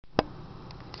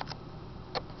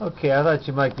Okay, I thought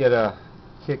you might get a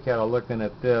kick out of looking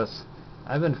at this.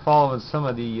 I've been following some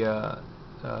of the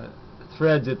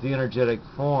threads at the Energetic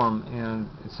Forum and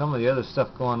some of the other stuff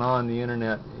going on the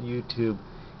internet, YouTube,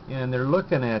 and they're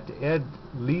looking at Ed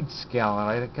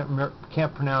Leedskalnin. I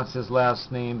can't pronounce his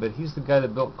last name, but he's the guy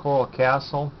that built Coral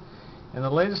Castle. And the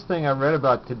latest thing I read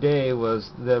about today was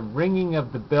the ringing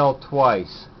of the bell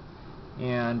twice.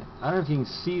 And I don't know if you can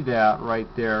see that right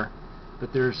there,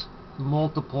 but there's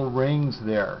multiple rings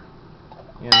there.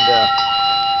 And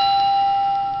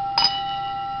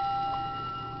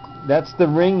that's the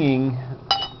ringing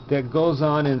that goes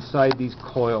on inside these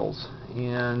coils,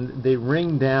 and they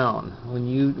ring down when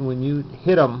you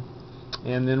hit them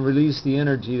and then release the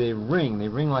energy. They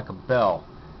ring like a bell.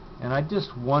 And I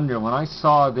just wonder, when I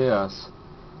saw this,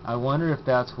 I wonder if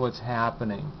that's what's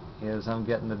happening, is I'm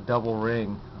getting a double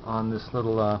ring on this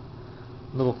little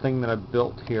thing that I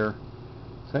built here.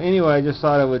 So anyway, I just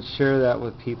thought I would share that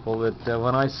with people, that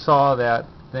when I saw that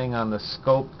thing on the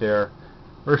scope there,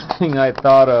 first thing I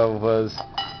thought of was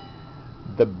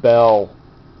the bell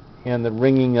and the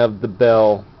ringing of the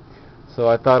bell. So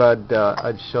I thought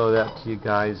I'd show that to you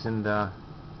guys. And I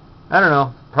don't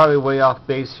know, probably way off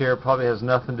base here, probably has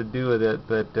nothing to do with it,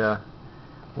 but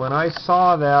when I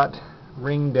saw that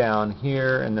ring down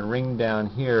here and the ring down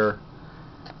here,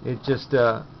 it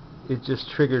just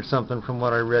triggered something from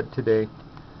what I read today.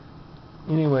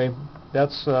 Anyway,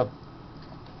 that's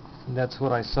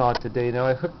what I saw today. Now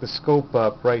I hooked the scope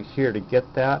up right here to get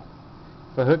that.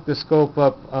 If I hook the scope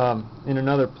up in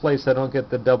another place, I don't get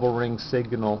the double ring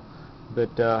signal, but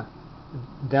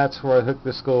that's where I hooked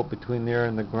the scope, between there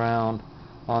and the ground,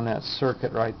 on that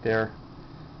circuit right there.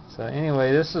 So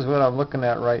anyway, this is what I'm looking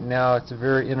at right now. It's a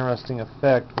very interesting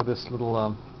effect with this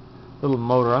little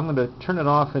motor. I'm going to turn it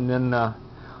off and then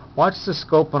watch the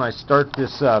scope when I start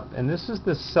this up. And this is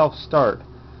the self-start.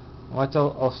 Watch,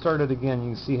 I'll start it again.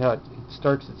 You can see how it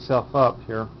starts itself up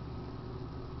here.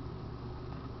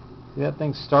 See that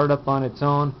thing start up on its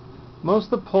own?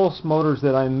 Most of the pulse motors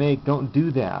that I make don't do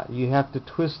that. You have to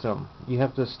twist them. You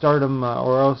have to start them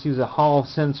or else use a Hall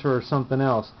sensor or something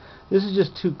else. This is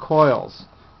just two coils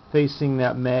facing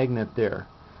that magnet there.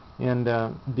 And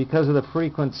because of the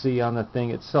frequency on the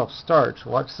thing, it self-starts.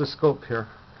 Watch the scope here.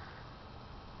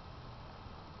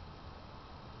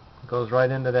 It goes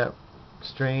right into that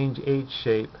strange H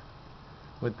shape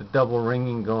with the double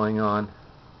ringing going on.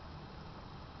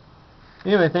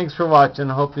 Anyway, thanks for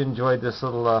watching. I hope you enjoyed this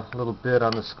little bit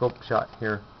on the scope shot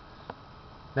here.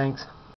 Thanks.